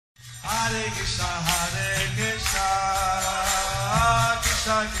Hare Krishna,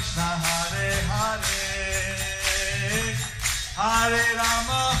 Krishna Krishna, Hare Hare, Hare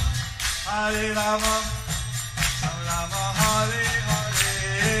Rama, Rama Rama, Hare Hare.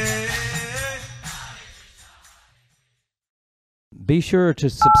 Be sure to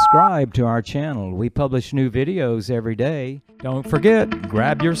subscribe to our channel. We publish new videos every day. Don't forget,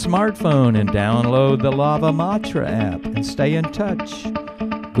 grab your smartphone and download the Lava Matra app and stay in touch.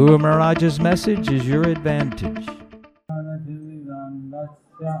 Guru Maharaj's message is your advantage.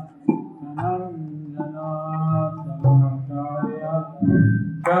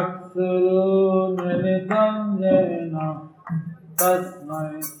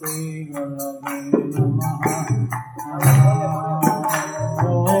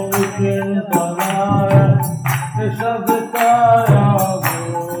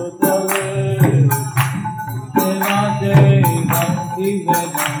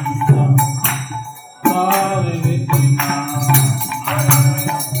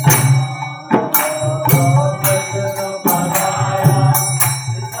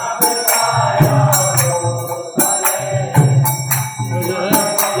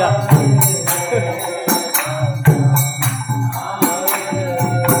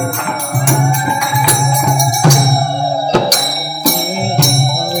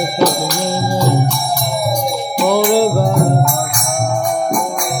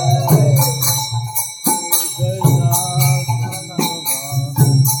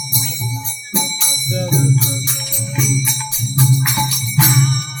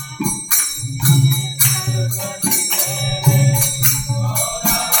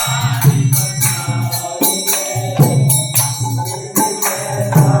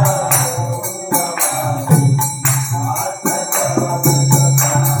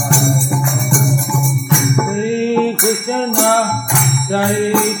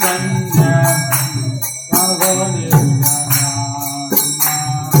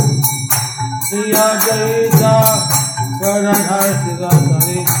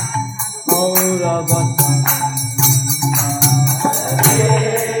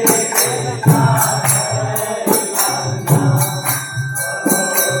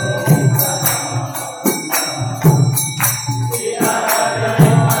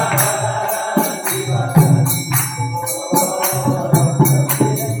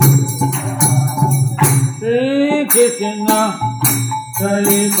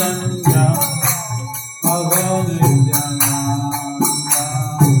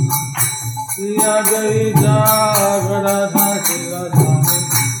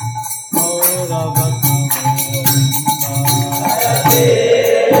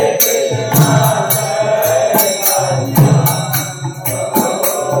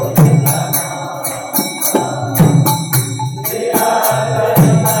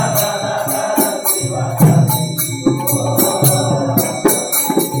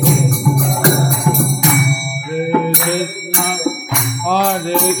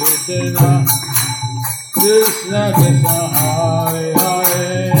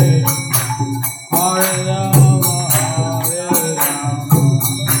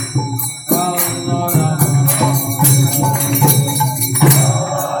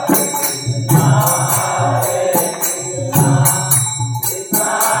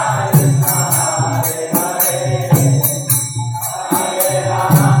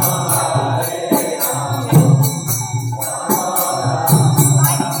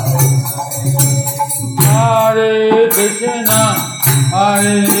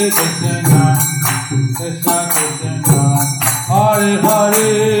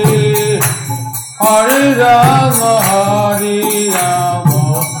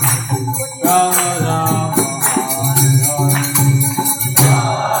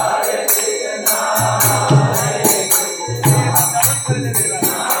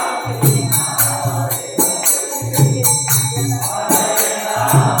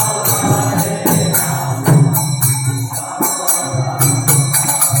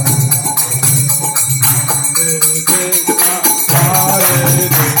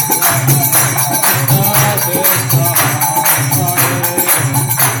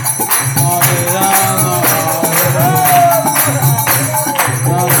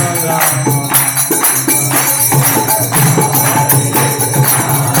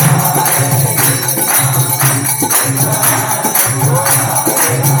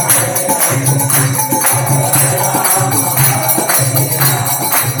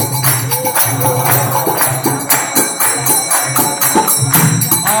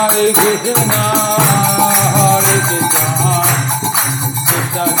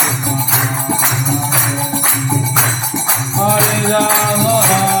 Hare Rama,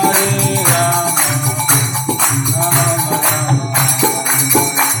 Hare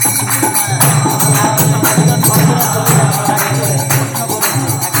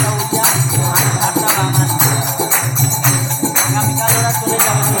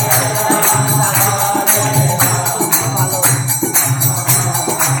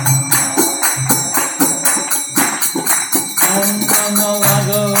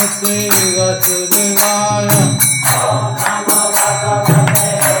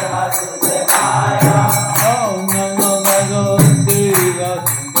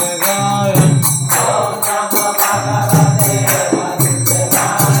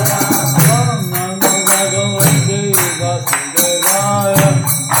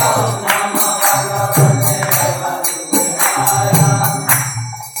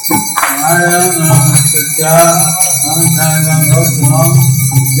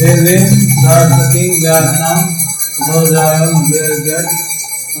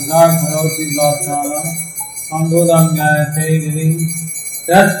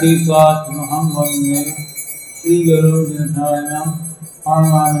That Deepat Mahamvande, Sri Guru Dinatharanam,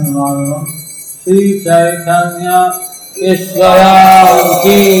 Paramahanam, Sri Chaitanya Ishwaram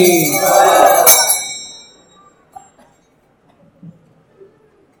Ki.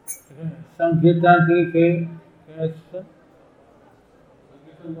 Sankirtan ke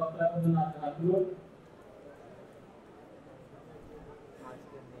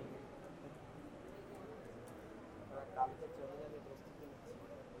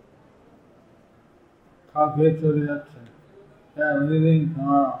কাকে চলে যাচ্ছে Yeah, leaving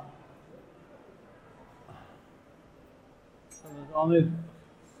tomorrow. So there's only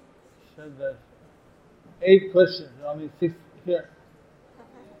said that 8 questions, only 6 here.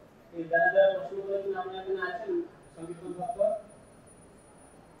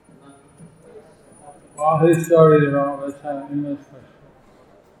 All his story is all the time in this question.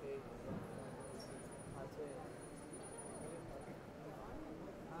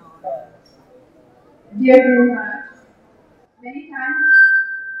 Dear Guru Maharaj,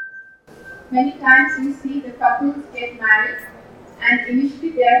 many times we see the couples get married and initially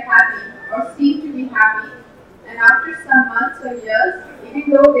they are happy or seem to be happy, and after some months or years, even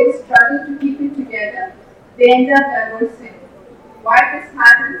though they struggle to keep it together, they end up divorcing. Why this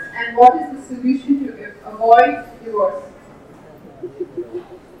happens and what is the solution to avoid divorce?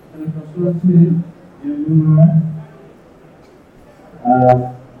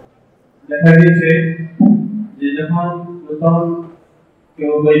 দেখা গেছে যে যখন নতুন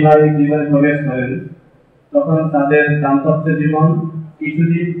কেউ বৈবাহিক জীবনে প্রবেশ করেন তখন তাদের দাম্পত্য জীবন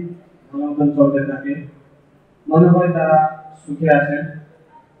কিছুদিন ভালোমতন চলতে থাকে, মনে হয় তারা সুখে আছেন,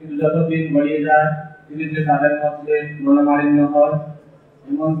 কিন্তু যতদিন গড়িয়ে যায় ধীরে ধীরে তাদের মধ্যে মনোমালিন্য হয়,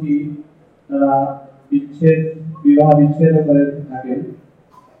 এমনকি তারা বিবাহ বিচ্ছেদ করে থাকেন।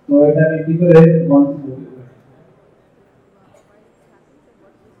 তো এটাকে কি করে বন্ধ করতে পারে,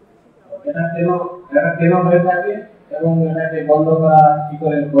 এটা কেন হয়ে থাকে এবং এটাকে বন্ধ করা কি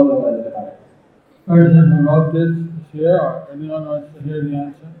করে বন্ধ করা যেতে পারে? Person who wrote this is here, or anyone wants to hear the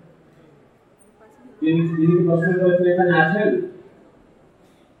answer? Any question করেছেন এখানে আছেন?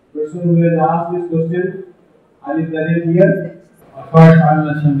 Person who has asked this question, are you present here? Of course, I'm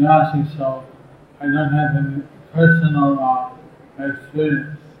a sannyasi, so I don't have any personal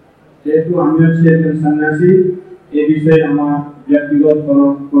experience. যেহেতু আমি হচ্ছে একজন সন্ন্যাসী, এই বিষয়ে আমার ব্যক্তিগত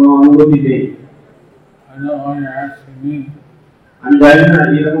কোনো অনুভূতি নেই। I know why you're asking me. আমি জানি না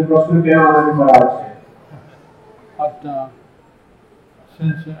এরকম প্রশ্ন কেন আমাকে করা হচ্ছে। But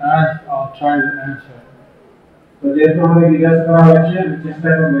since you asked, I'll try to answer. তো যেহেতু আমাকে জিজ্ঞাসা করা হয়েছে, আমি চেষ্টা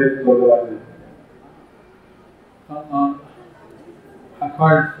করবো বলতে পারবেন। Of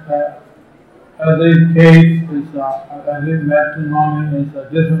course, every case is, every matrimony is a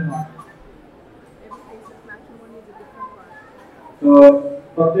different one. তো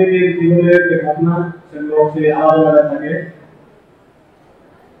প্রত্যেকের জীবনের যে ঘটনা সেগুলো হচ্ছে আলাদা আলাদা থাকে।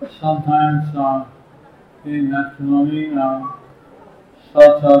 Sometimes in matrimony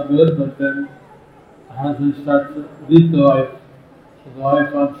starts out good, but then the husband starts to beat the wife, so the wife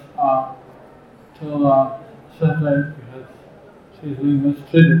wants to separate because she's being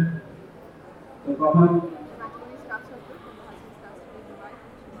mistreated. তো কখন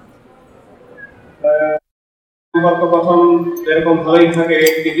সম্পর্ক প্রথম এরকম ভালোই থাকে,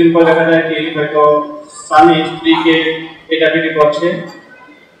 কিছুদিন পর দেখা যায় কি হয়তো স্বামী স্ত্রীকে পিটাপিটি করছে,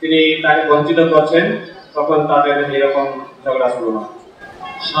 তিনি তাকে বঞ্চিত করছেন, তখন তাদের এরকম ঝগড়া শুরু হয়।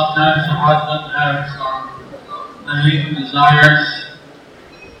 Sometimes the husband has many desires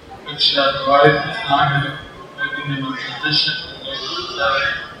which the wife is not making him a position to make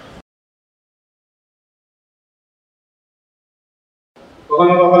desire.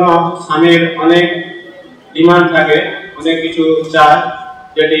 কখনো কখনো স্বামীর অনেক ডিমান্ড থাকে, অনেক কিছু চায়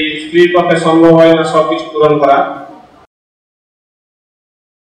যেটি স্ত্রীর পক্ষে সম্ভব হয় না সবকিছু পূরণ করা।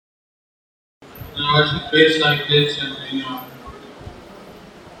 There was a case like this in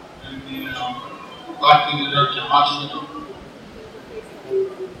the hospital.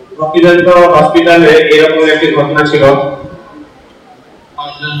 ভক্তিদন্ত হসপিটালে এরকম একটি ঘটনা ছিল।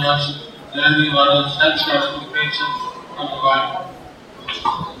 Husband was learning a lot of sex gratification from the wife.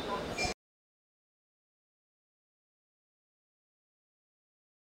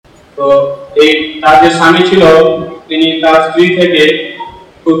 তো এই তার যে স্বামী ছিল তিনি তার স্ত্রী থেকে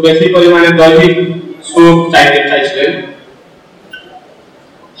খুব বেশি পরিমাণে দৈহিক সুখ চাইছিলেন।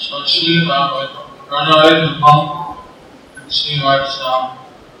 So she would run away from home, and she was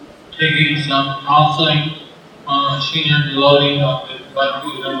taking some counseling on a senior devotee of the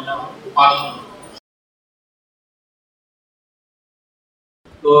Bhakti-Vedanta ashram.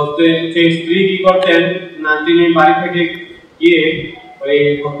 তো সেই স্ত্রী কি করতেন না, তিনি বাড়ি থেকে গিয়ে ওই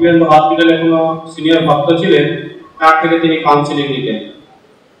ভক্তিবেদান্ত হসপিটালে কোনো সিনিয়র ভক্ত ছিলেন, তার থেকে তিনি কাউন্সিলিং নিতেন,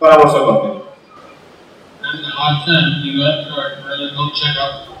 পরামর্শ করতেন। And the husband, he went for a medical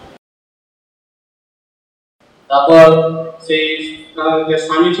checkup. তারপর সেই যে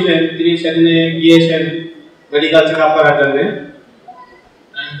স্বামী ছিলেন তিনি সেখানে গিয়েছেন মেডিকেল চেকআপ করার জন্য।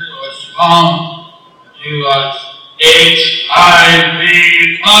 And it was found he was HIV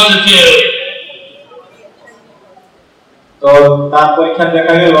positive. তো তার পরীক্ষা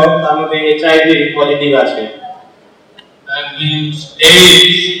দেখা গেল তার মধ্যে এইচআইভি পজিটিভ আছে। That means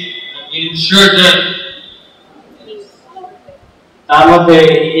AIDS. That means sure death. তার মধ্যে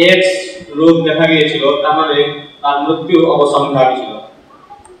এক্স রোগ দেখা গিয়েছিল, তার মানে তার মৃত্যু অবসম্ভাবী ছিল।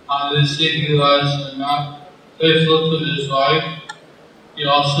 Obviously, he was not faithful to his wife. He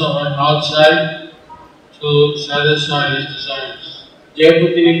also went outside to satisfy his desires. যেহেতু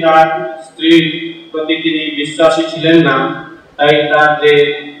তিনি তার স্ত্রীর প্রতি তিনি বিশ্বাসী ছিলেন না, তাই তার যে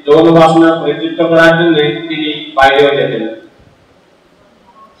যৌন বাসনা পরিতৃপ্ত করার জন্য তিনি বাইরেও যেতেন।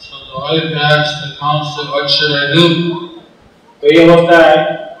 So the wife asked the counselor, "What should I do?" এই অবস্থায়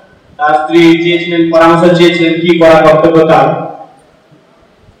তার স্ত্রী চেয়েছিলেন, পরামর্শ চেয়েছিলেন কি করা কর্তব্য তার।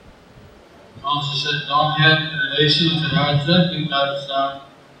 The counselor said, "Don't have a relation with your husband because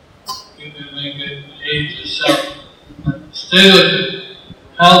you can make it AIDS yourself. But stay with him,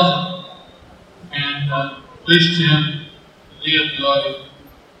 help him, and preach to him the day of glory."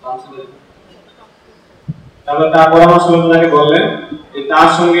 তারপর তার পরামর্শ তাকে বললেন যে তার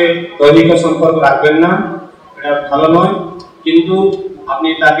সঙ্গে দৈহিক সম্পর্ক রাখবেন না, এটা ভালো নয়, কিন্তু আপনি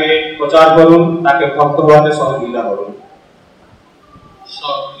তাকে প্রচার করুন, তাকে ভক্ত হওয়াতে সহযোগিতা করুন। So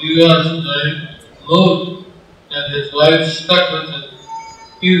he was very moved that his wife stuck with him,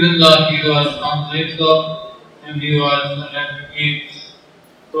 even though he was unfaithful and he was having AIDS.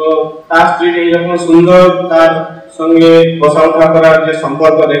 তো তার স্ত্রীর এইরকম সুন্দর তার সঙ্গে বসা উঠা করার যে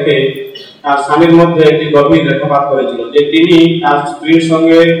সম্পর্ক দেখে তার স্বামীর মধ্যে একটি গভীর রেখাপাত করেছিল, যে তিনি তার স্ত্রীর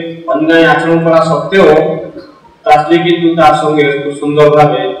সঙ্গে অন্যায় আচরণ করা সত্ত্বেও তার স্ত্রী কিন্তু তার সঙ্গে খুব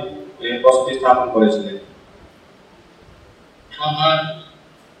সুন্দরভাবে বসতি স্থাপন করেছিলেন।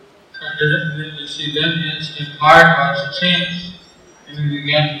 Then his heart was changed, and he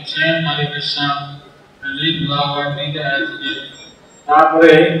began to chant Hare Krishna and read Bhagavad Gita as he did.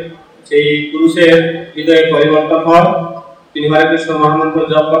 তারপরে সেই পুরুষের হৃদয়ে পরিবর্তন হয়, তিনি হরে কৃষ্ণ মহামন্ত্র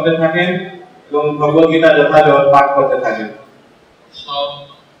জপ করতে থাকেন এবং ভগবদ গীতা যথাযথ পাঠ করতে থাকেন। So,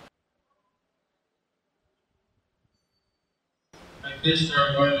 like this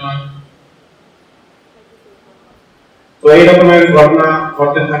started going on. তো এই রকমের ঘটনা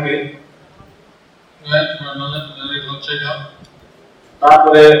ঘটতে থাকে। Went for another medical checkup.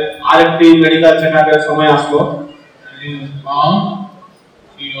 তারপরে আরেকটি মেডিকেল চেকআপের সময় আসলো, And he was found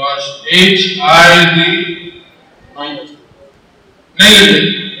he was HIV negative.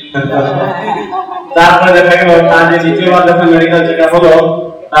 তারপরে দেখা গেল তার যে দ্বিতীয়বার যখন মেডিকেল চেকআপ হলো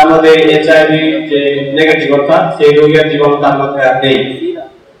তার মধ্যে এইচআইভি যে নেগেটিভ অর্থাৎ সেই রোগের জীবাণু তার মধ্যে আর নেই।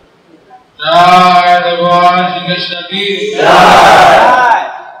 Jai Bhagwan Shri Krishna ki Jai.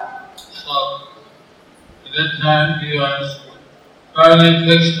 So, at that time he was firmly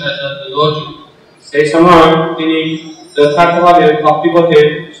fixed as a devotee. সেই সময় তিনি যথার্থভাবে ভক্তিপথে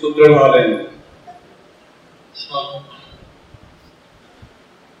সুদৃঢ় হলেন। So,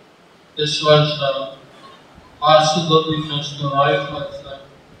 this was possible because the wife was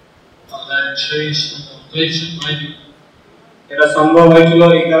very chaste and a patient lady. এটা সম্ভব হয়েছিল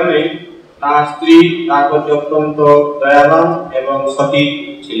এই কারণে তার স্ত্রী তার প্রতি অত্যন্ত দয়াবান এবং সতী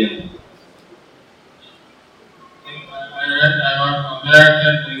ছিলেন। I read an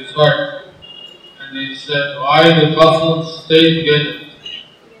American report, and they said, "Why do couples stay together?"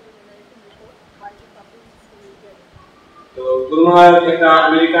 তো গুরুমহারাজ একটা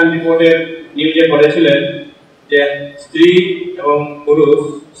আমেরিকান রিপোর্টের নিউজে পড়েছিলেন যে স্ত্রী এবং পুরুষ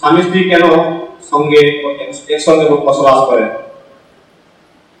স্বামী স্ত্রী কেন সঙ্গে একসঙ্গে বসবাস করে।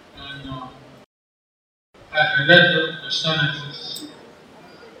 And I read the percentages.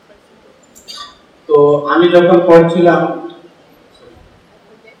 তো আমি যখন পড়ছিলাম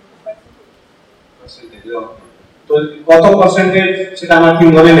তো কত পার্সেন্টেজ সেটা আমার কি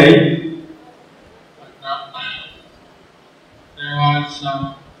মনে নেই, There was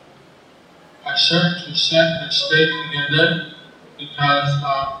a certain percent that stayed together because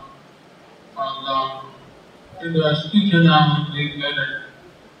it was economically better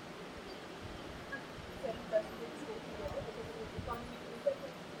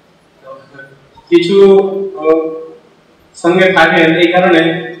কিছু সঙ্গে থাকেন এই কারণে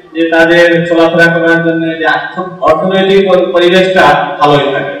যে তাদের চলাফেরা করার জন্য যে অর্থনৈতিক পরিবেশটা ভালোই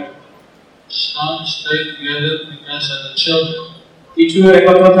থাকে। Some stay together because of the children. কিছু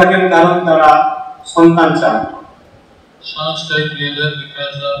একত্র থাকেন কারণ তারা সন্তান চান। Some stay together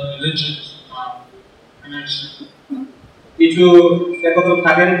because of religious connection. কিছু একত্র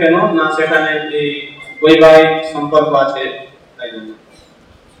থাকেন কেন না সেখানে এই বৈবাহিক সম্পর্ক আছে তাই জন্য।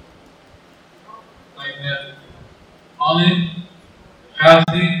 Like that. Only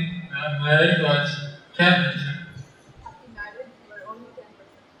happy married was 10%.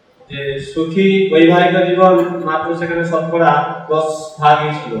 যে সুখী বৈবাহিক জীবন মাত্র সেখানে শতকরা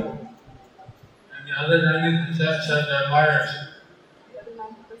 10% ছিল। And the other 90% said they're liars.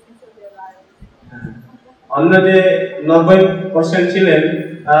 অন্য যে 90% ছিলেন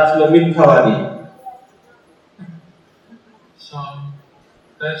তারা ছিল মিথ্যাবাদী। So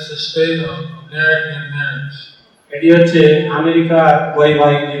that's the state of American marriage. এটি হচ্ছে আমেরিকার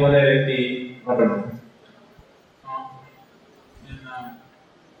বৈবাহিক জীবনের একটি ঘটনা।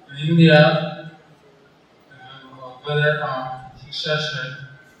 In India, better success rate.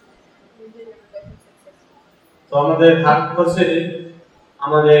 তো আমাদের ভারতবর্ষে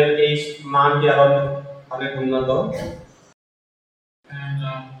আমাদের এই মানটি আরো অনেক উন্নত। And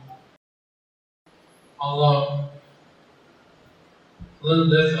although a little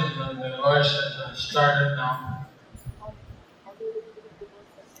bit of the divorce has started now.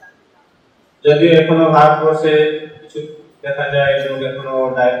 যদিও এখনো ভারতবর্ষে কিছু দেখা যায় যে এখনো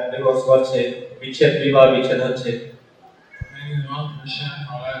ডিভোর্স করছে, বিবাহ বিচ্ছেদ হচ্ছে। Maybe 1%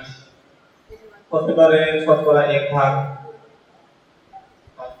 or less. হতে পারে শতকরা 1%।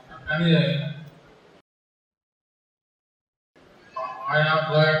 But anyway, I have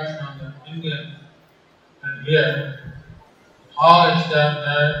learned from the Indian and here how is that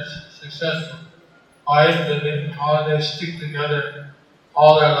marriage successful? How they stick together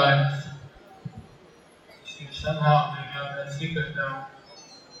all their lives. See, somehow they have that secret now.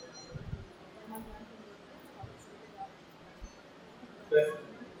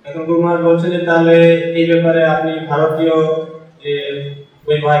 এখন গুরুমার বলছেন যে তাহলে এই ব্যাপারে আপনি ভারতীয় যে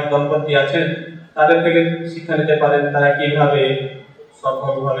বৈবাহিক দম্পতি আছেন তাদের থেকে শিক্ষা নিতে পারেন তারা কিভাবে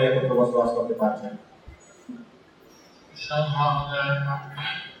সফলভাবে একত্র বসবাস করতে পারছেন। Somehow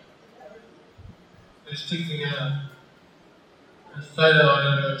they stick together in spite of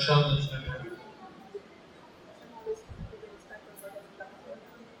their children's together.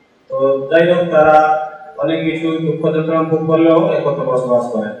 তো যাই হোক তারা অনেক কিছু দুঃখ যন্ত্রণা ভোগ করলেও একত্র বসবাস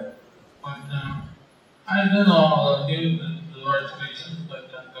করে। But I don't know all of you the Lord's patience, but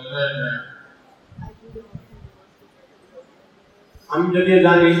they're very rare. আমি যদিও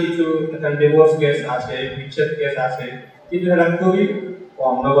জানি কিছু এখানে ডিভোর্স কেস আছে, বিচ্ছেদ কেস আছে, কিন্তু এটা খুবই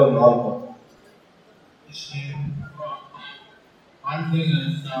কম, নগণ্য, অল্প। You see, one thing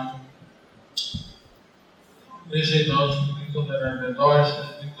is usually those people that are divorced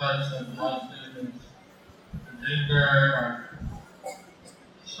is because of husband is a drinker or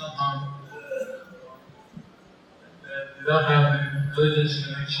somehow they don't have any religious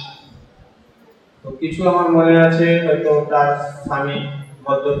connection. তো কিছু আমার মনে আছে হয়তো তার স্বামী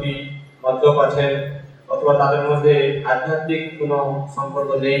মদ্যপ আছেন অথবা তাদের মধ্যে আধ্যাত্মিক কোনো সম্পর্ক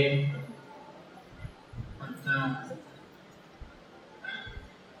নেই। But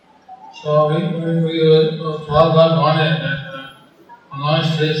so we tell God wanted that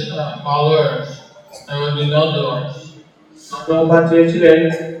amongst his followers there would be no divorce. Prabhupada চেয়েছিলেন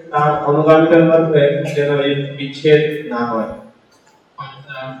তার অনুগামীদের মধ্যে যেন এই বিচ্ছেদ না হয়। But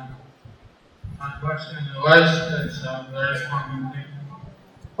unfortunately, the West is a very common thing.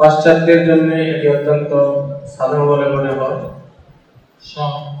 পাশ্চাত্যের জন্য এটি অত্যন্ত সাধারণ বলে মনে হয়। So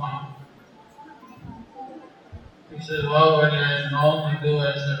he said, well, when you're in Rome, you do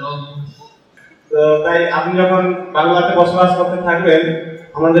as the Romans. তো তাই আপনি যখন বাংলাতে বসবাস করতে থাকবেন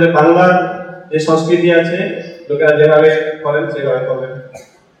আমাদের বাংলার যে সংস্কৃতি আছে লোকেরা যেভাবে করেন সেভাবে করবেন।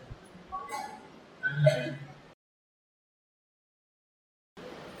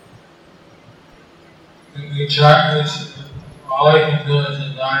 We try, all I can do is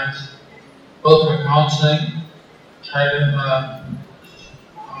advise, both for counseling, try to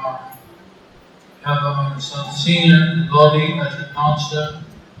have some senior devotee as a counselor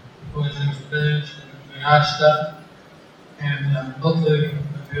who is experienced in Vyasta, and hopefully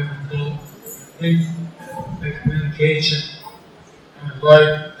we'll be able to improve the communication and avoid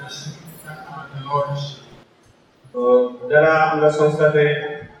this divorce. তো যারা আমরা সংস্থাতে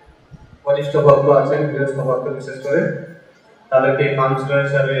বরিষ্ঠ ভক্ত আছেন, গৃহস্থ ভক্ত বিশেষ করে তাদেরকে কাউন্সিলর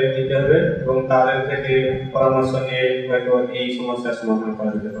হিসাবে নিতে হবে এবং তাদের থেকে পরামর্শ নিয়ে হয়তো এই সমস্যার সমাধান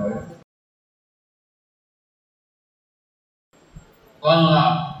করা যেতে পারে। বাংলা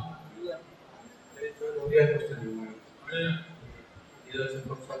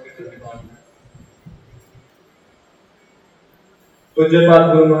पूज्यपाद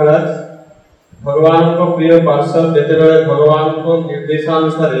गुरु महाराज भगवान को प्रिय पार्षद देते बेले भगवान को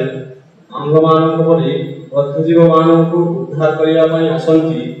निर्देशानुसार आंगमान को परि बद्धजीव मानव को उद्धार करिया पई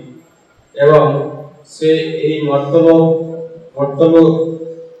आसंती एवं से एई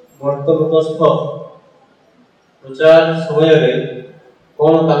मर्तलोकस्थ प्रचार समय रे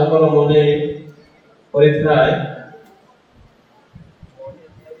कोन तांकर मने परिथाय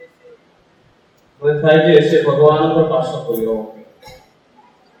जे से भगवान को पार्षद करियो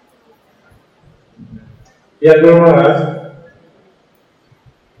या Guru Maharaj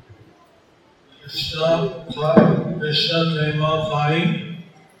Krishna prema bhai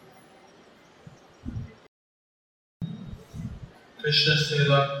Krishna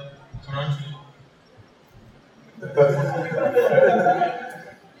seva currently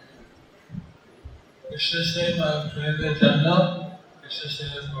Krishna seva prema janna Krishna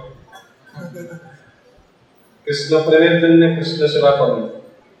seva karo Krishna प्रेम जन्य कृष्ण सेवा करो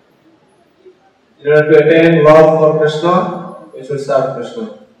in order to attain love for Krishna we should serve Krishna.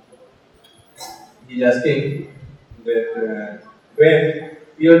 He is asking that when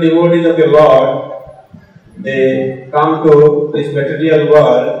pure devotees of the Lord they come to this material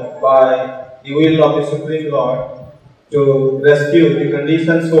world by the will of the Supreme Lord to rescue the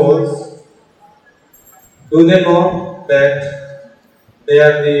conditioned souls, do they know that they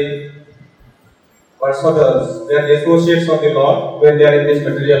are the parshadars, they are the associates of the Lord when they are in this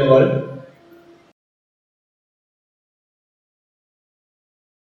material world?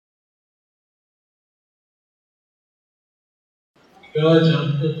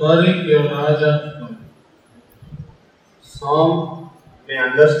 Some may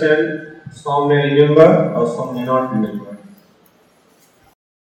understand, some may remember, or some may not remember.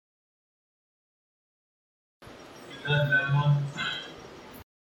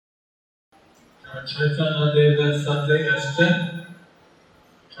 Chaitanya Deva Sunday Esther,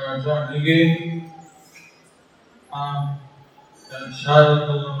 Chaitanya and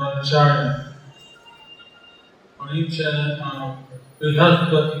Sharadacharya. On each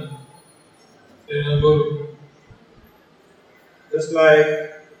Brihaspati, the Guru. Just like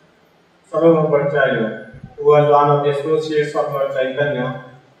Sarvabhaumacharya, who was one of the associates of Lord Chaitanya,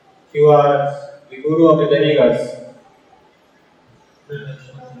 he was the Guru of the demigods,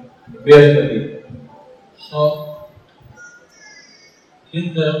 Brihaspati. So,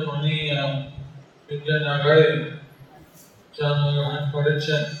 in the Mani Vidyanagari, Janagahan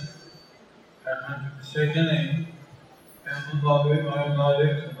Parichen, and second এমন ভাবে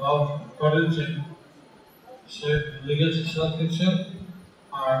মায়াবাড়ির ভাব করেছেন সে লিখেছে সব কিছু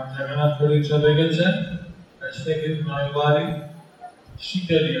আর জগন্নাথ পুরী চলে গেছে সে কিন্তু মায়াবাড়ি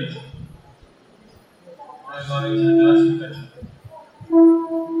শিখে দিয়েছে মায়াবাড়ি যা শিখেছে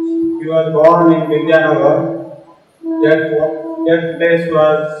He was born in Vidyanagar. That place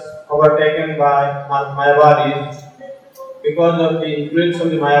was overtaken by Mayavadis. Because of the influence of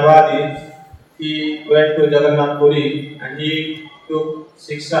the Mayavadis, he went to Jagannath Puri and he took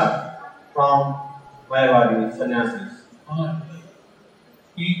Shiksha from Mayavadi sannyasis.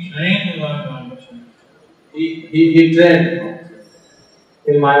 He trained Mayavadis. He trained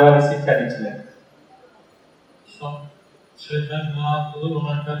in Mayavadi Shiksha Diksha. So, Chaitanya Mahaprabhu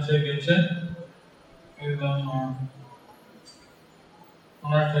ওনার কাছে গেছে এবং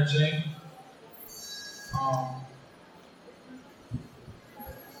ওনার কাছে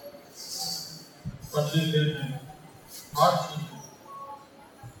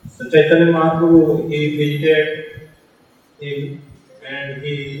So Chaitanya Mahaprabhu, he visited him and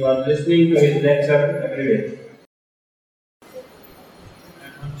he was listening to his lecture every day.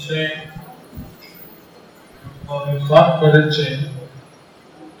 বাদ করেছে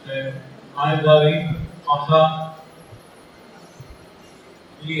যে মায়াবাড়ি কথা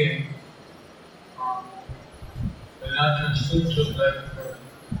দিয়ে Vedanta Sutra ব্যাখ্যা করে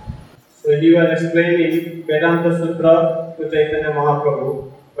So he was explaining Vedanta Sutra to Chaitanya Mahaprabhu,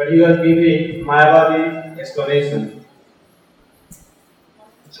 but he was giving Mayavadi explanation.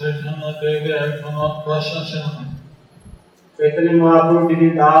 Chaitanya Deva কোনো প্রশ্ন ছিল না Chaitanya Mahaprabhu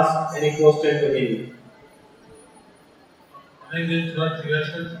didn't ask any question to him. অনেকদিন ধরে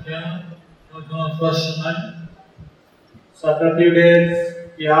জিজ্ঞাসা করছে কেন কোনো প্রশ্ন নাই So after a few days,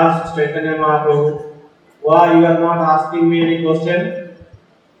 he asked Chaitanya Mahaprabhu, why you are not asking me any question?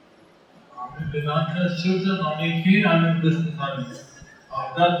 আমি বেদান্ত সূত্র অনেকই আমি বুঝতে পারি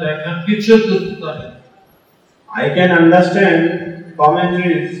আপনার ব্যাখ্যা কিছু বুঝতে পারি I can understand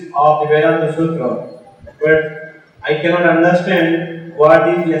commentaries of the Vedanta Sutra, but I cannot understand what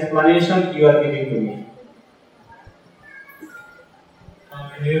is the explanation you are giving to me.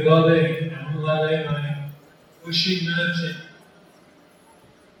 এইভাবে এমনভাবে খুশি মিলেছে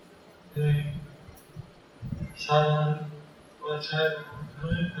যে সাধারণ ভাষায়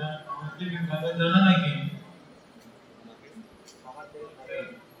আমাকে ভাবে জানা নাকি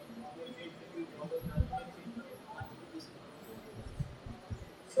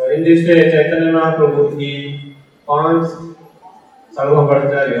So in this way, Chaitanya Mahaprabhu, he found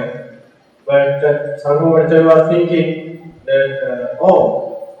Sarvabhattacharya, but Sarvabhattacharya was thinking that, oh,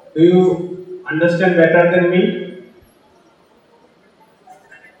 do you understand better than me?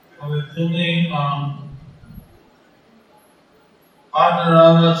 তুমি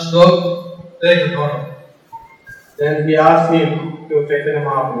Rama's book, take it on. Then he asked him to Chaitanya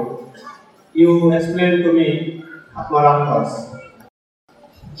Mahaprabhu, you explain to me Atmaram verse.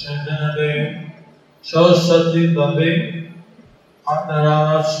 Chaitanya Dev Saraswati Bhabe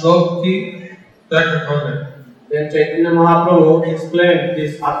Rama's book ki take it on. Then Chaitanya Mahaprabhu explained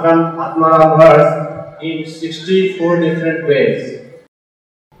this Atmaram verse in 64 different ways.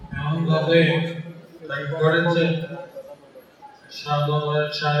 এমন ভাবে তাই করেছে সাধুবাদ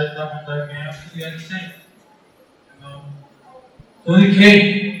চারিতা তার জ্ঞান দিয়েছে তুমি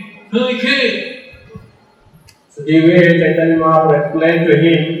কে So the way Chaitanya Mahaprabhu explained to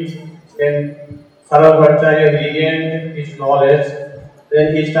him, then Sarvabhattacharya regained his knowledge. Then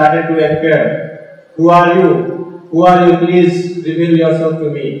he started to inquire, who are you? Who are you? Please reveal yourself to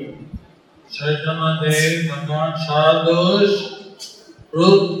me. Chaitanya Dev Bhagwan Sadhu's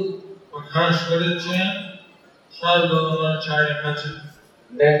রূপ প্রকাশ করেছেন সর্বচার্য কাছে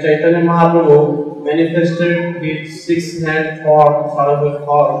Then Chaitanya Mahaprabhu manifested his six-hand form, Sarvabhaut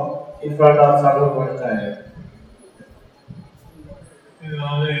form, in front of Sarvabhattacharya.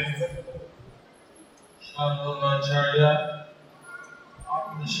 এইভাবে সর্বচার্য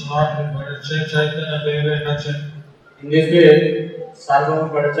আত্মসমর্পণ করেছে চৈতন্য দেবের কাছে In this way,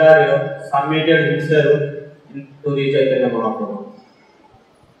 Sarvabhattacharya submitted himself to the Chaitanya Mahaprabhu.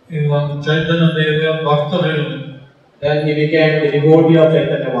 এবং চৈতন্য দেবের ভক্ত হলেন Then he became the devotee of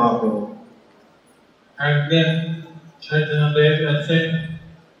Chaitanya Mahaprabhu. একদিন চৈতন্য দেব আছে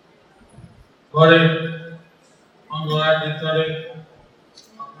ঘরে মঙ্গলারতি করে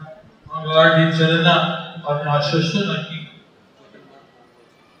মঙ্গলারতি চলে না আপনি অসুস্থ নাকি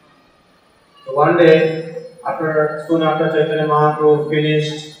So one day, soon after Chaitanya Mahaprabhu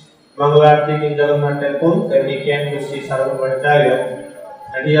finished Mangalarti in Jagannath temple, then he came to see Sarvabhattacharya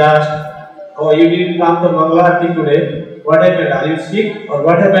and he asked, oh, you didn't come to Mangalarti today, what happened? Are you sick or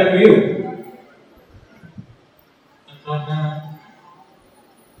what happened to you?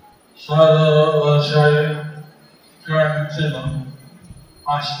 Sarvabhattacharya turned to him,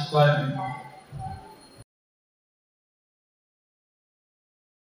 asked him,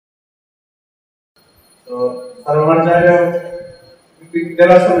 So Sarvabhattacharya, there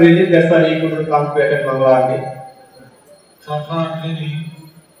was some reason that's why he couldn't come to attend Mangalarti. তখন তিনি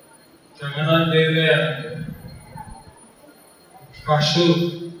জগন্নাথ দেবের কাশু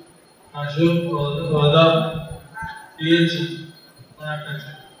প্রদান দিয়েছেন ওনার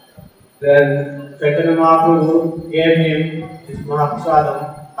কাছে Then Chaitanya Mahaprabhu gave him his Mahaprasadam,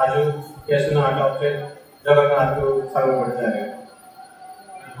 Kaju, Yasunat of Jagannath to Sarvabhattacharya.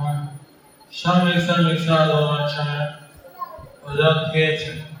 এখন সঙ্গে সঙ্গে সর্বচার্য প্রদান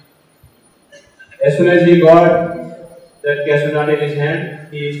দিয়েছেন As soon as he got that Yasunat in his hand,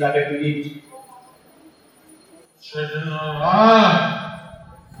 he started to eat. Chaitanya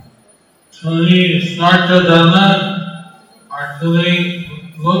তুমি স্মার্ট দামান আর তুমি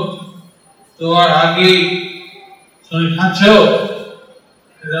মুখ তোমার আগে তুমি খাচ্ছ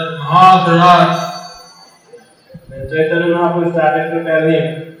এটা মহাপরাধ Then Chaitanya Mahaprabhu started to tell him,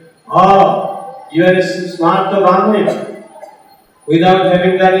 oh, you are smart to Brahmin. Without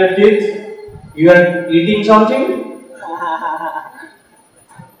having done your teeth, you are eating something?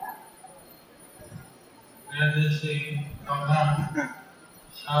 তখন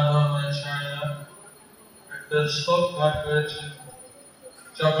সাধুচার্য একটা শ্লোক পাঠ করেছে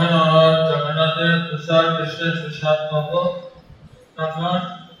যখন জগন্নাথের তুষার কৃষ্ণের সুস্বাদ পাব তখন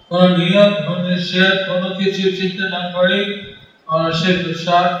কোন নিয়ম নিষেধ কোনো কিছু চিন্তা না করে সে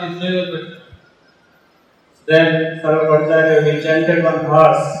তুষার কিছুই Then Sarvabhattacharya he chanted one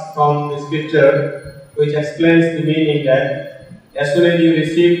verse from the scripture which explains the meaning that as soon as you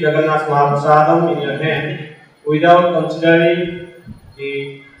receive Jagannath Mahaprasadam in your hand, without considering the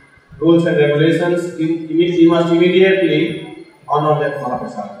rules and regulations, you must immediately honor that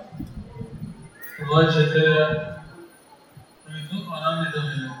Mahaprasadam.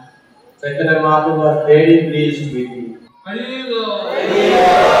 Chaitanya Mahaprabhu was very pleased with me.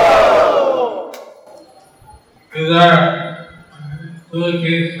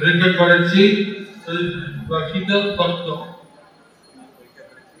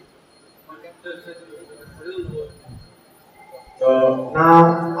 So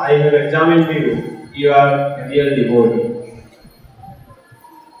now I have examined you. You are a real devotee.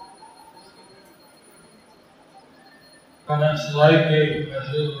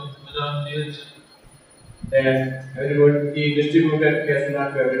 Then everybody, he distributed Kesuna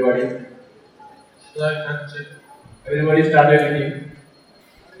to everybody. Everybody started eating.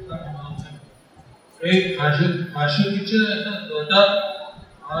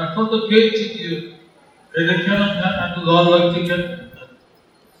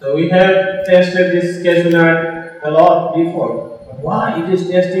 So we have tasted this Kesuna a lot before. But why it is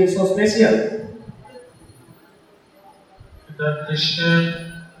tasting so special?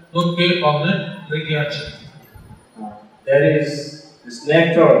 There is this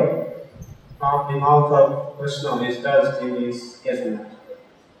nectar from the mouth of Krishna is touched in this Kesuna.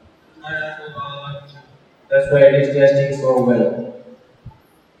 That's why it is tasting so well.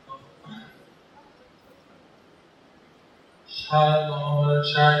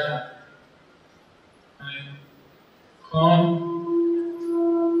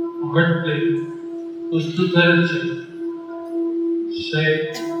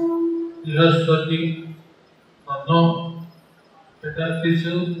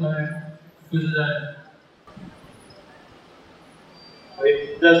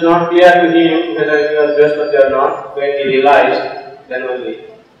 It was not clear to him whether he was Brahspati or not. When he realized, then only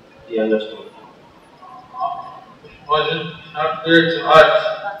he understood. Not clear to us.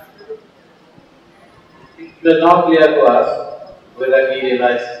 It was not clear to us whether he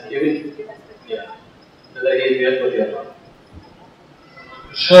realized, whether he is Brahspati or not.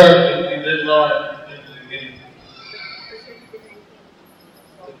 Sure, he did know it in the beginning.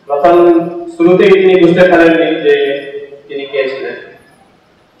 प्रथम शुरुते ही তিনি বুঝতে পারেননি যে তিনি কে ছিলেন।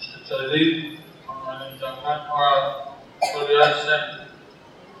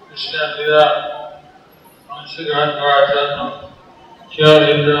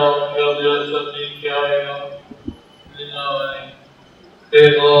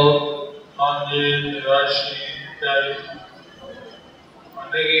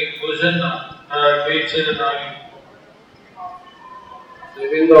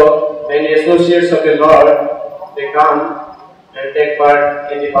 Even though many associates of the Lord, they come and take part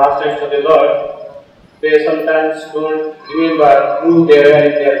in the pastimes of the Lord, they sometimes don't remember who they were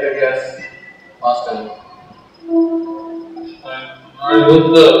in their previous pastime.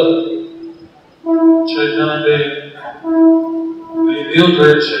 Chaitanya revealed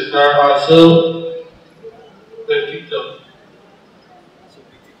her Chaitanya also Pratikta.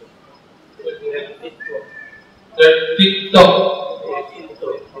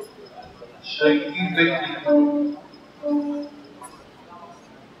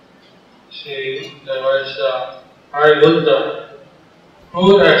 There was Haridutta, who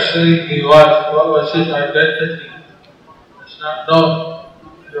actually he was, what was his identity? It's not known.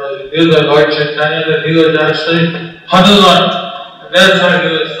 It was revealed by Lord Chaitanya that he was actually Hanuman, and that's why he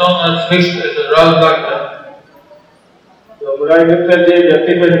was so much fixed as a Rav Bhakta. So Haridutta যে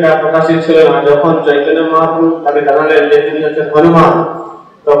ব্যক্তিত্বটা প্রকাশিত ছিল না, যখন চৈতন্য মহাপ্রভু তাকে জানালেন যে তিনি হচ্ছেন হনুমান,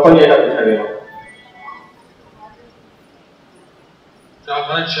 তখনই এটা বোঝা গেল।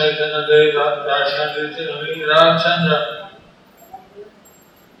 Chaitanya Deva Darshan Ramchandra.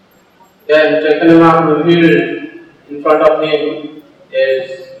 Then Chaitanya Mahaprabhu revealed in front of him is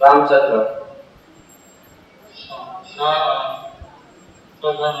Ramchandra.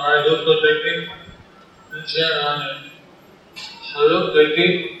 তখন Haridutta দেখে স্বরূপ দেখে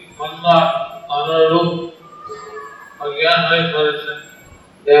মন্মা অনুরূপ অজ্ঞান হয়ে পড়েছেন।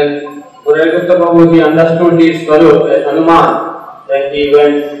 Then Haridutta Prabhu, he understood his swarup as Hanuman. Then he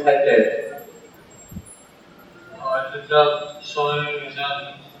went affected. I picked up so many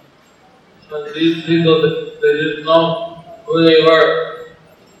examples. So these people, they didn't know who they were.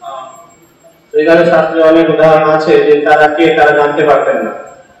 এখানে শাস্ত্রে অনেক উদাহরণ আছে যে তারা কে তারা জানতে পারতেন না।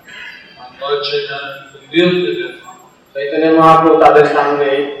 চৈতন্য মহাপ্রভু তাদের সামনে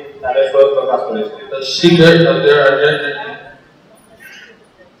তাদের স্বরূপ প্রকাশ করেছেন।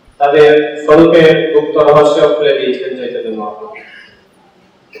 তাদের স্বরূপের গুপ্ত রহস্য খুলে দিয়েছেন চৈতন্য মহাপ্রভু।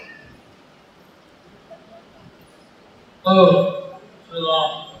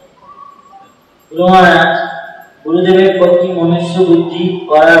 গুরু মহারাজ, গুরুদেবের প্রতি মনুষ্য বুদ্ধি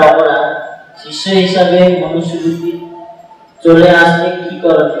করার অপরাধ শিষ্য হিসাবে মনুষ্য বুদ্ধি চলে আসলে কি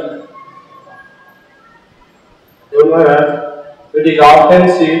করণীয়? Guru Maharaj, it is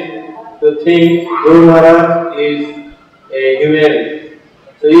offensive to think Guru Maharaj is a human.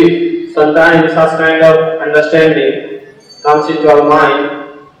 So if sometimes such kind of understanding comes into our mind,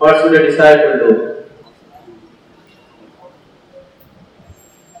 what should a disciple do?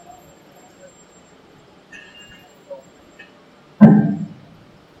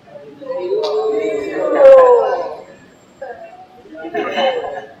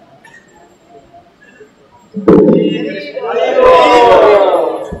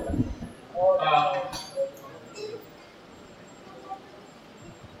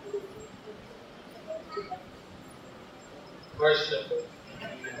 Question.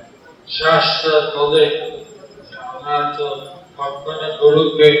 Shastra बोले हमारा तो अपने गुरु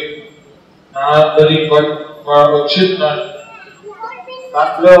के नादरी पर उचित नहीं.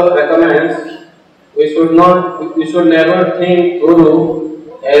 Shastra recommends we should never think Guru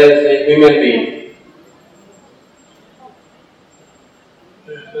as a human being.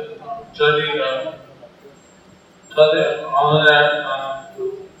 Jadi tadi हमारे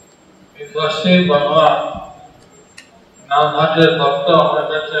इधर बाबा नाम हाथे भक्त हमारे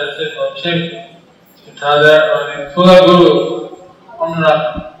बच्चे ऐसे बच्चे सिखाया और पूरा गुरु अनुराग.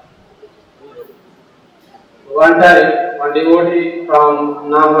 One time, one devotee from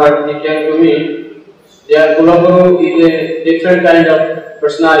Namhar, he came to me. Their Guru is a different kind of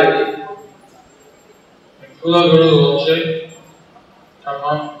personality. पूरा गुरु होते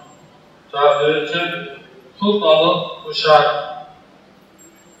तमाम ताकत से खूब बाबा उशार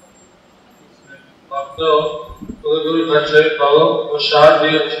भक्तों पूरा गुरु बच्चे बाबा उशार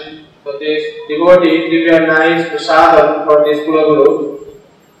दिए. So this devotee prepared nice prasadam for this Guru.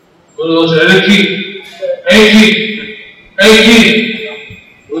 Guru was Eki.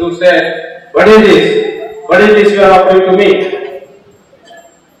 Guru said, "What is this? What is this you are offering to me?"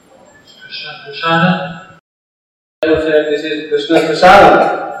 Krishna. Guru said, "This is Krishna's prasadam."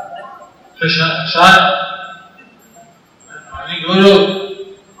 Krishna. Ani Guru,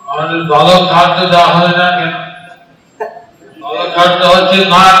 and Bala Kharta Dahalana. Bala Kharta hoche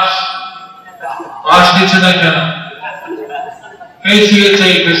March. March kichu na kena. Kaisi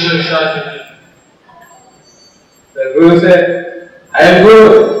chahiye Krishna Prasad. The Guru said, "I am Guru.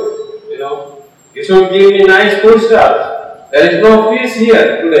 You should give me nice food stuff. There is no fish here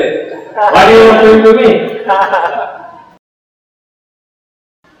today. What are you offering to me?"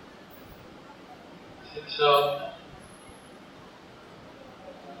 So,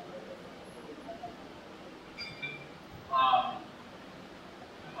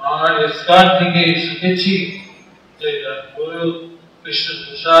 our ISKCON thinking is itchy. Guru Krishna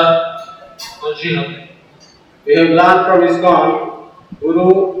Prasad Haji Hame. We have learned from ISKCON, Guru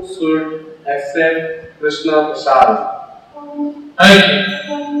should accept Krishna Prasad. I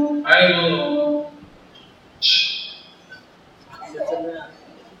will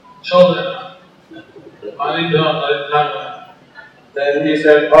children. Then he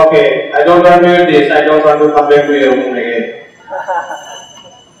said, "Okay, I don't want to do this. I don't want to come back to your home again."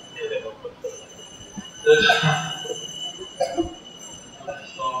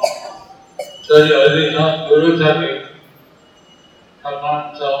 So you already know Guru Thapi.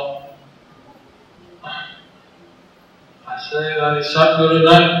 So I say that is Sadguru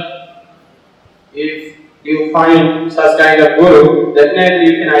Nai. If you find such kind of Guru, definitely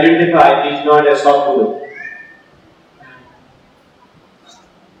you can identify he is not a Sadguru.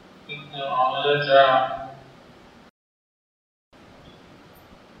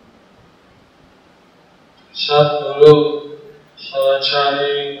 Sadguru,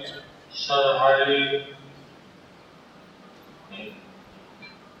 Sadachari, Sadhari.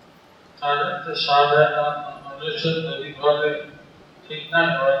 The Sadhana, listen to the body, take not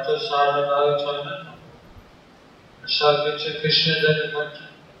right to Sadhana, Sadhana. Sadhana Krishna Jagannatha.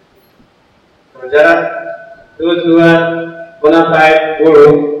 There are those who are bona fide Guru,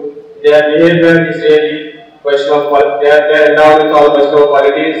 their behavior is really Vaishnava, they are endowed with all Vaishnava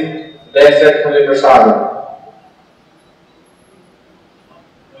qualities, they accept Holy Prasad.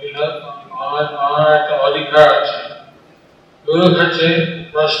 We have our adhikar. Guru Kache,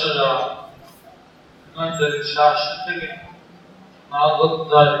 Prasthana. Not the Shastri,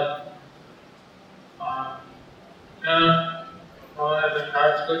 Nalbhuddhari. And our adhikar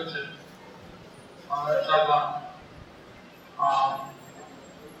scripture. Our Saka.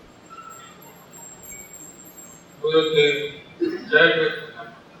 Guru Ki Jai.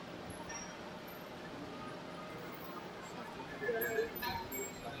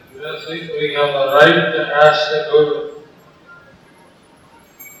 We have a right to ask the Guru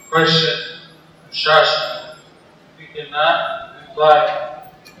question of Shastra. We cannot reply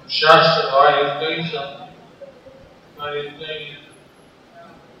to Shastra why he is doing something, why he is doing it.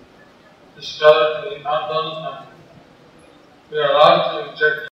 discovered to be not done. We are allowed to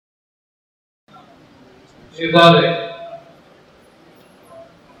reject easily.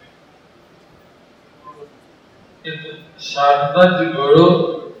 কিন্তু সাধনার যে গরু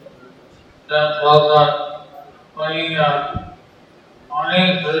তার ফলদার অনেক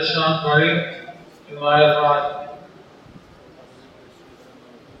পরিশ্রম করে হিমালয়ের পাহাড়।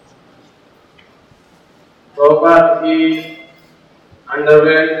 Prabhupada, he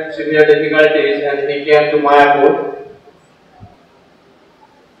underwent severe difficulties and he came to Māyāpur.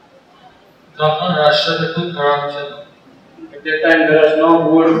 তখন রাস্তাটা খুব খারাপ ছিল। At that time there was no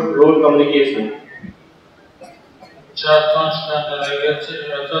good road communication. 4-5 ঘন্টা লেগে গেছে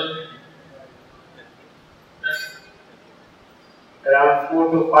Around 4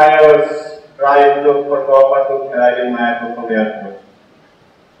 to 5 hours drive for Prabhupada to arrive in Māyāpur from the airport.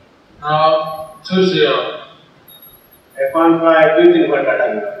 Now 2-0 এখন প্রায় 2-3 ঘন্টা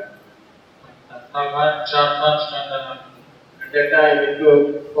লাগবে। তখন 4-5 ঘন্টা লাগে। At that time it took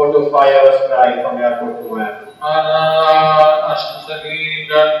 4 to 5 hours drive from the airport to Māyāpur. Ashtasaki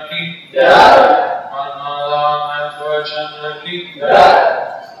Gati Anala Chandra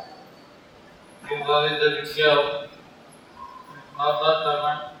Invalid the Vikyal Mata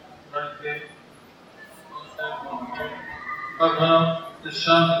Taman Bhakti Bhagam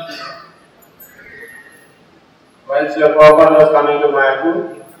Disham. While Srila Prabhupada was coming to Māyāpur,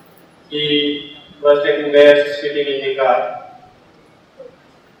 he was taking rest, sitting in the car.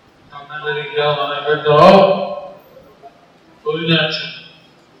 Another Vikyal Managato Pulinachi.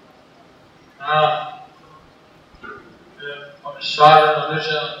 Shara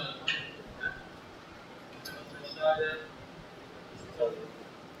Madhusha.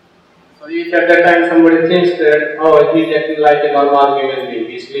 So if at that time somebody thinks that, oh, he's acting like a normal human being,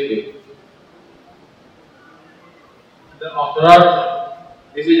 he's sleeping. The Aparat.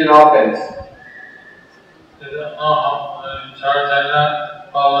 This is an offense. Shara Jaina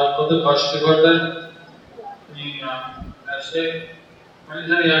Power for the Pashtigotan. I say, when is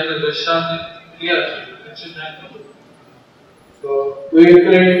the Yaka Dushan? Yes, it's a So we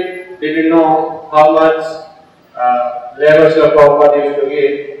really didn't know how much labor Srila Prabhupada used to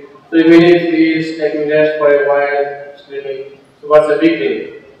give. So even if he is taking rest for a while, sleeping, so what's the big deal?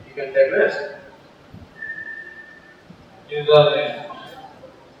 He can take rest. Exactly.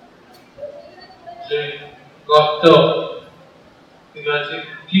 Gopto. Because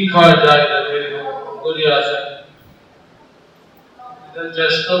he can't die that way. Good answer. It's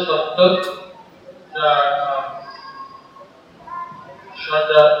just a doctor that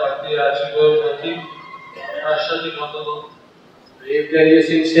Shada Bhakti Ashigor Bhakti Ashadi Matalu. If there is a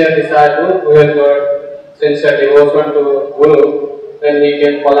sincere disciple who has got sincere devotion to Guru, then he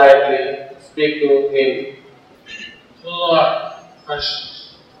can politely speak to him. So, questions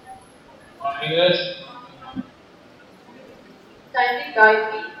on English? Kindly guide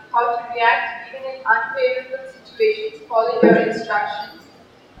me how to react even in unfavorable situations following your instructions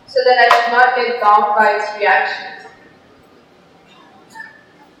so that I should not get bound by its reactions.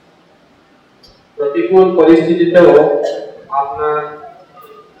 প্রতিকূল পরিস্থিতিতেও আপনার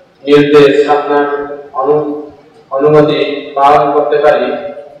নির্দেশ, আপনার অনুমতি পালন করতে পারি,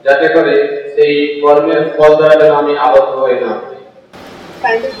 যাতে করে সেই কর্মের ফল দ্বারা যেন আমি আবদ্ধ হয়ে না পড়ি।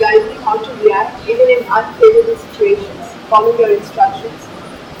 Kindly guide me how to react even in unfavorable situations following your instructions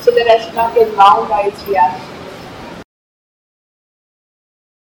so that I should not get bound by its reactions.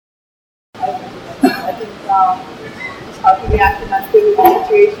 I think how to react in unfavorable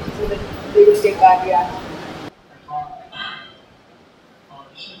situations so that they will take bad reactions.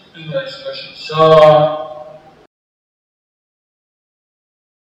 Nice question. So,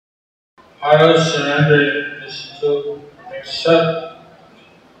 how to surrender is to accept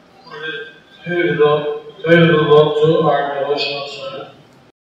what is favorable to our devotional service.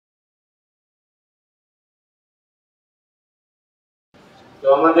 তো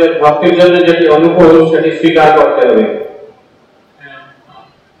আমাদের ভক্তির জন্য যেটি অনুকূল সেটি স্বীকার করতে হবে।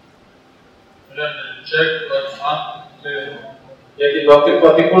 যেটি ভক্তির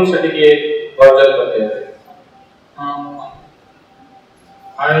প্রতিকূল সেটিকে বর্জন করতে হবে।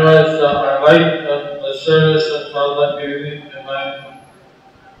 I like the service of Prabhupada giving in my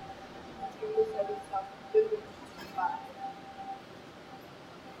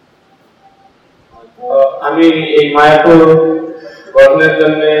আমি এই মায়াপুর গঠনের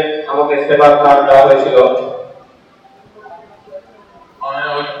জন্য আমাকে সেবার ভার দেওয়া হয়েছিল।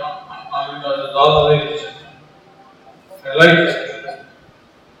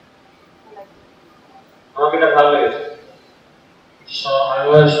 আমাকে এটা ভালো লেগেছে। So I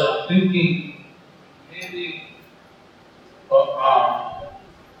was thinking maybe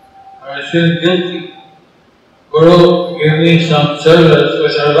I was feel guilty. Guru gave me some service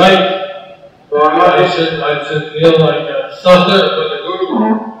which I like. So I should feel like a sucker for the Guru.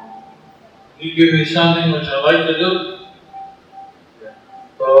 He gave me something which I like to do.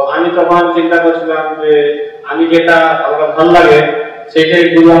 তো আমি তখন চিন্তা করছিলাম যে আমি যেটা আমার ভালো লাগে সেটাই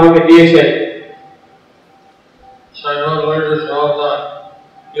গুরু আমাকে দিয়েছেন। So I wrote letters all that.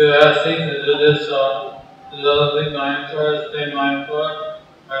 You asked me to do this, developing Māyāpur, stay in Māyāpur.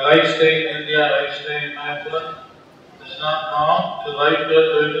 I like staying in India, I like staying in Māyāpur. It's not wrong to like good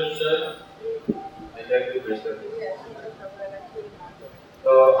religious service.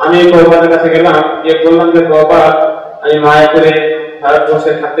 তো আমি প্রভুপাদের কাছে গেলাম, গিয়ে বললাম যে প্রভুপাদ আমি মায়াপুরে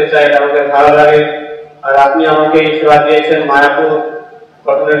ভারতবর্ষে থাকতে চাই, আমাকে ভালো লাগে, আর আপনি আমাকে এই সেবা দিয়েছেন মায়াপুর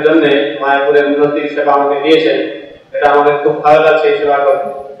গঠনের জন্য, মায়াপুরের উন্নতির সেবা আমাকে দিয়েছেন, এটা আমাকে খুব ভালো লাগছে এই সেবা করতে।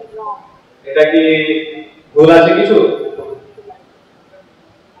 এটা কি ভুল আছে কিছু?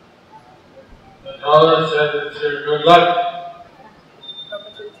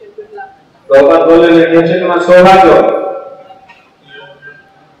 প্রভুপাদ বললেন এটা হচ্ছে তোমার সৌভাগ্য।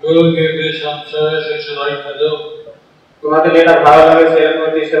 তোমাকে যেটা ভালো লাগে সেরকম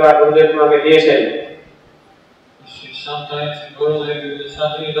একটি সেবা গুরুদেব তোমাকে দিয়েছেন।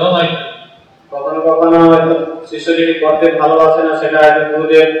 কখনো কখনো হয়তো শিষ্য যদি করতে ভালোবাসে না, সেটা হয়তো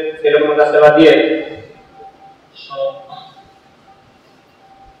গুরুদেব সেরকম একটা সেবা দিয়ে।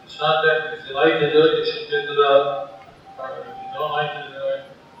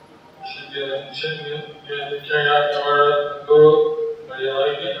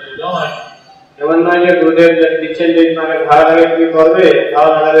 এমন নয় যে গুরুদেব দিচ্ছেন যে তোমাকে ভালো লাগে তুমি করবে, ভালো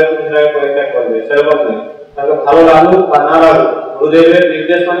না লাগলে তুমি সেটাকে পরিত্যাগ করবে, সেরকম নয়। তাকে ভালো লাগুক বা না লাগুক, গুরুদেবের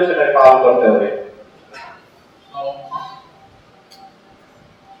নির্দেশ মানে সেটাকে পালন করতে হবে।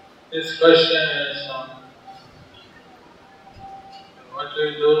 This question is what do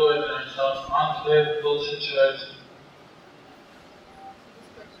we do in some unfavorable situation?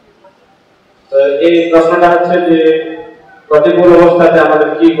 তো এই প্রশ্নটা হচ্ছে যে প্রতিকূল অবস্থাতে আমাদের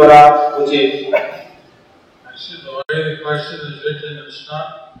কি করা উচিত। Actually, the way the question is written, it's not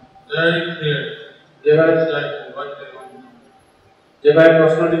very clear. যেভাবে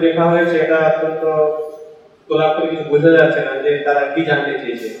প্রশ্নটি লেখা হয়েছে এটা অত্যন্ত খোলাখুলি কিছু বোঝা যাচ্ছে না যে তারা কি জানতে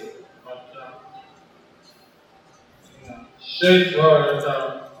চেয়েছে। Straightforward,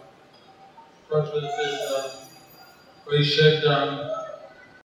 purpose is we should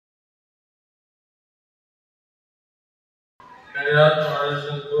carry out the orders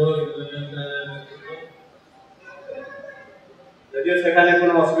of Guru. যদিও সেখানে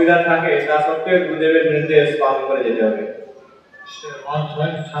কোনো অসুবিধা থাকে তা সত্ত্বেও গুরুদেবের নির্দেশ পালন করে যেতে হবে। One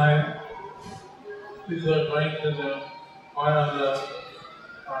point in time, people are going to the one of the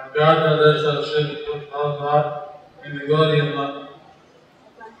godmothers of Sri Prabhupada in the Gaudiya month.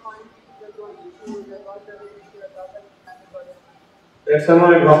 এক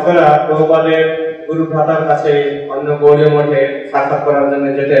সময় ভক্তরা প্রভুপাদের গুরু ভ্রাতার কাছে অন্য গৌড়ীয় মঠে সাক্ষাৎ করার জন্য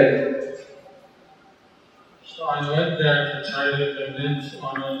যেতেন। So I went there to try to convince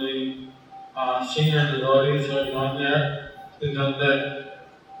one of the senior devotees who had gone there to come back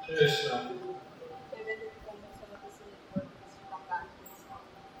to Islam.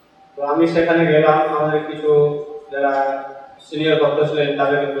 তো আমি সেখানে গেলাম, আমাদের কিছু যারা সিনিয়র ভক্ত ছিলেন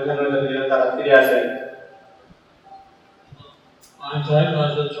তাদেরকে বোঝানোর জন্য তারা ফিরে আসেন। I tried not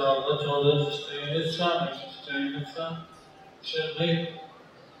to travel, told us to stay in Islam, I should stay in Islam, should leave.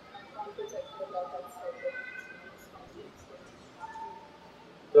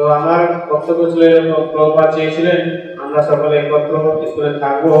 তো আমার বক্তব্য ছিল প্রভুপাদ চেয়েছিলেন আমরা সকলে একত্র স্কুলে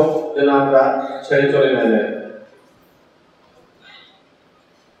থাকবো, যেন আমরা ছেড়ে চলে না যাই।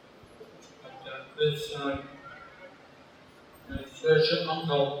 This spiritual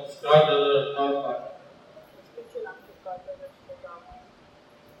uncle, godmother of Prabhupada.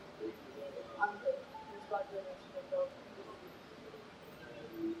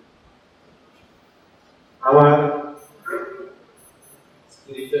 আমার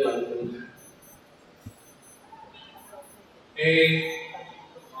spiritual uncle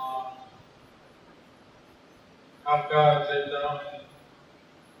Kaka Chaitanya.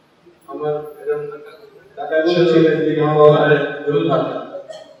 আমার একজন কাকা ছিলেন যিনি আমাদের গুরু ভ্রাতা।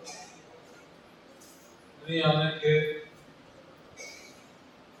 উনি আমাকে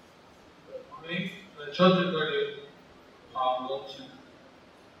অনেক ছোট করে বলছেন।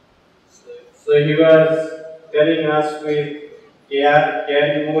 So he was telling us with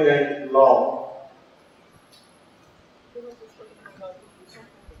caring mood and love.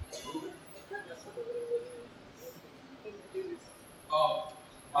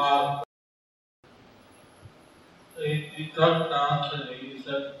 He talked down to me. He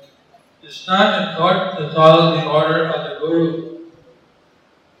said, It's not important to follow the order of the Guru.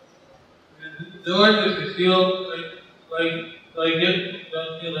 Do it if you feel like it. If you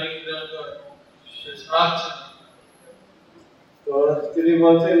don't feel like it, don't do it. It's optional. তো তিনি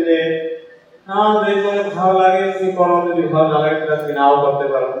বলছেন যে হ্যাঁ যদি তোমার ভালো লাগে তুমি করো, যদি ভালো না লাগে তাহলে তুমি নাও করতে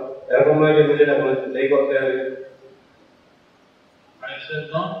পারো, এরকম নয় যে যেটা বলেছেন এই করতে হবে। I said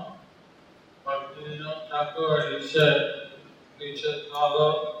no. But Thakur, he said we should follow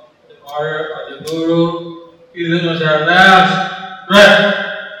the order of the Guru, even with our last breath.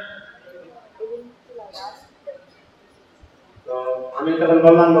 তো আমি তখন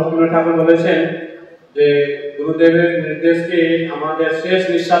বললাম ভক্তিবিনোদ ঠাকুর বলেছেন যে গুরুদেবের নির্দেশকে আমাদের শেষ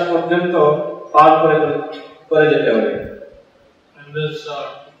নিঃশ্বাস পর্যন্ত পালন করে যেতে হবে। And this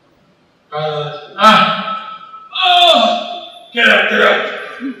get up.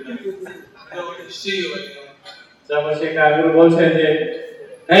 I don't want to see you anymore. তারপর সে কাগুরু বলছেন যে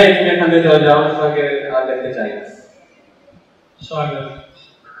এই তুমি এখান থেকে চলে যাও, তোমাকে আর দেখতে চাই না।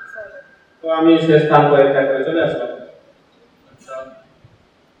 তো আমি সে স্থান পরিত্যাগ করে চলে আসলাম।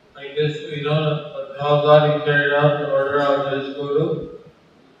 I guess we know that how God he carried out the order of his Guru,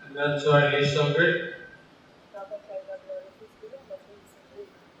 and that's why he's so great.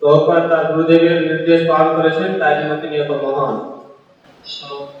 তো তার গুরুদেবের নির্দেশ পালন করেছেন, তাই জন্য তিনি এত মহান। So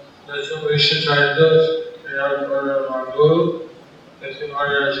that's what we should try to do, carry out the order of our Guru, as the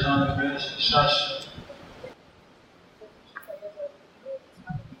order is found in the Shastra.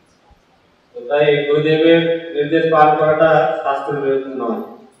 তো তাই গুরুদেবের নির্দেশ পালন করাটা শাস্ত্রের বিরুদ্ধে নয়।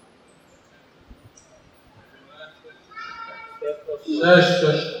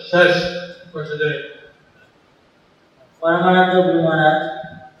 Shush for today. परमानंद गुरु महाराज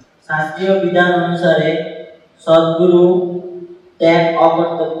शास्त्रीय विधान अनुसारे सद्गुरु ত্যাগ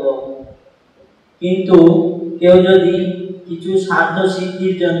অকর্তব্য, কিন্তু কেউ যদি কিছু স্বার্থ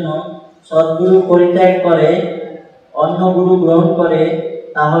সিদ্ধির জন্য সদ্গুরু পরিত্যাগ করে অন্য গুরু গ্রহণ করে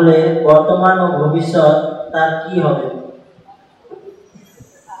তাহলে বর্তমান ও ভবিষ্যৎ তার কি হবে?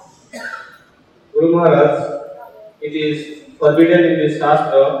 Guru Maharaj, it is forbidden in this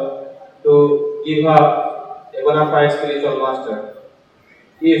Shastra to give up a bona fide spiritual master.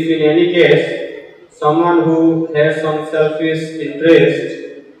 If in any case, someone who has some selfish interest,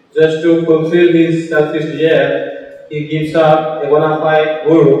 just to fulfill his selfish desire, he gives up a bona fide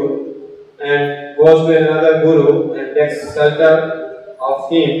guru and goes to another guru and takes shelter of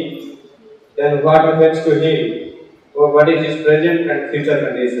him, then what happens to him? Or what is his present and future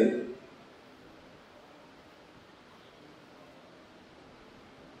condition?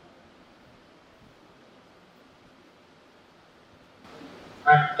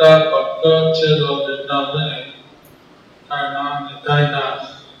 Akta Bhakta Chilo Vindavane, Karnam Nitai Das.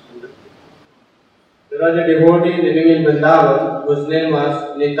 There was a devotee living in Vrindavan whose name was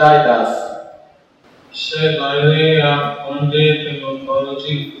Nitai Das. Say Lale Pandit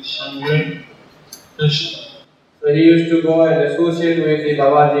Balaji Sangre Krishna. So he used to go and associate with the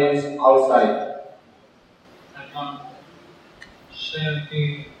Babajis outside. And he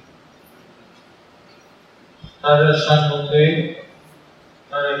started Shanmukhi,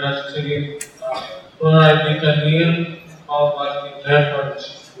 started Nastri, Punarvikaniya, all by the efforts.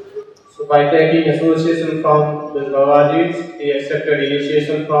 So by taking association from the Babajis, he accepted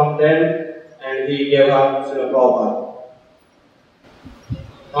initiation from them and he gave up Srila Prabhupada.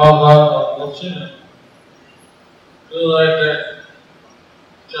 Prabhupada was watching. Do like that.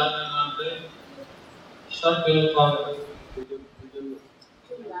 Chanting Mandir. Some people follow.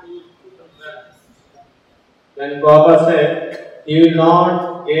 When Prabhupada said, he will not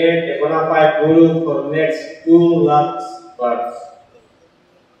get a bona fide guru for next 2 lakhs births.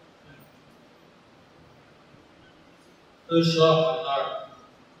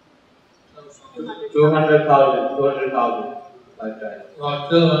 200,000 lifetime.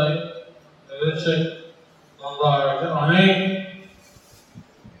 Lifetime. Let's say, অনেক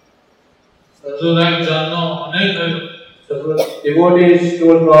So devotees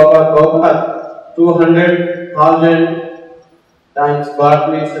told Prabhupada, 200,000 times birth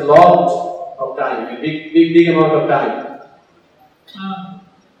means a lot of time, a big amount of time.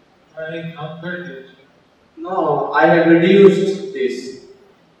 I compared it. No, I have reduced this.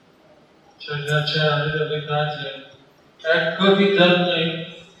 So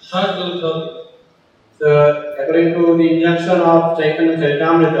according to the injunction of Chaitanya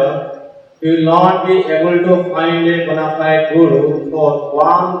Charitamrita, you will not be able to find a bona fide guru for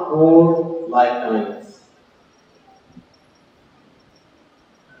 1 crore lifetimes.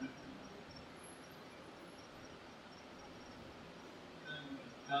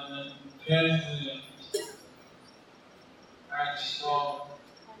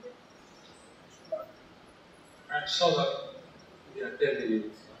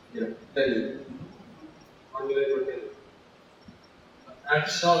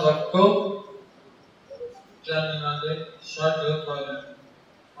 একশো লক্ষ জানালে সাধু করে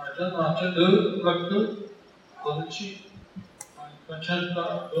অর্থাৎ মাত্র 2 লক্ষ বলছি 50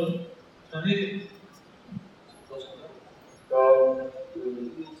 লক্ষ জানি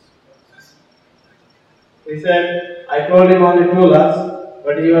So he said, I told him only 2 lakhs,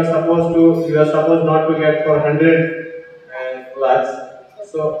 but he was supposed not to get for 100 lakhs.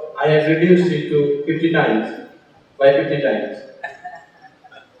 So I have reduced it to 50 times, by 50 times.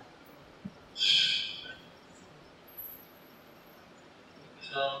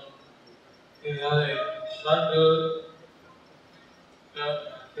 So he had a sadhu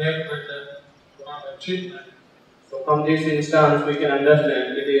take with the achievement. So from this instance we can understand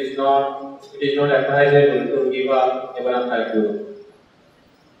it is not advisable to give up a bona fide guru.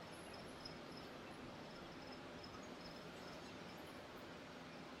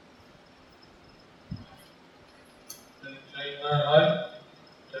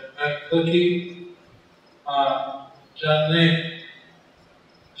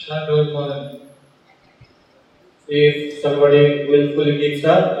 If somebody willfully gives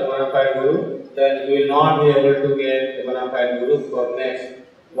up a bona fide guru, then he will not be able to get a bona fide guru for next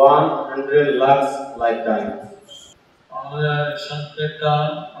 100 lakhs lifetimes. Our Sankirtan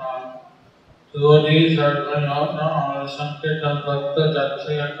devotees are going out now. Our Sankirtan Bhakta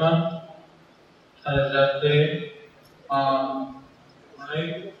Jatsi Akam Jatsi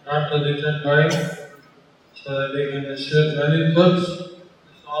not to listen right, so that they can receive many books.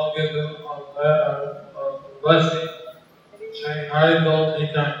 All give them a blessing, saying Hari Bol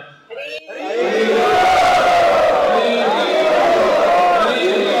Nitam.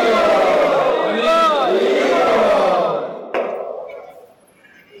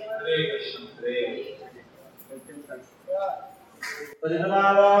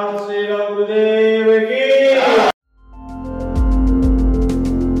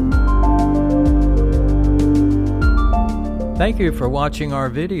 Thank you for watching our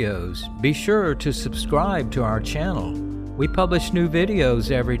videos. Be sure to subscribe to our channel. We publish new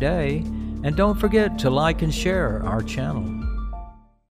videos every day, and don't forget to like and share our channel.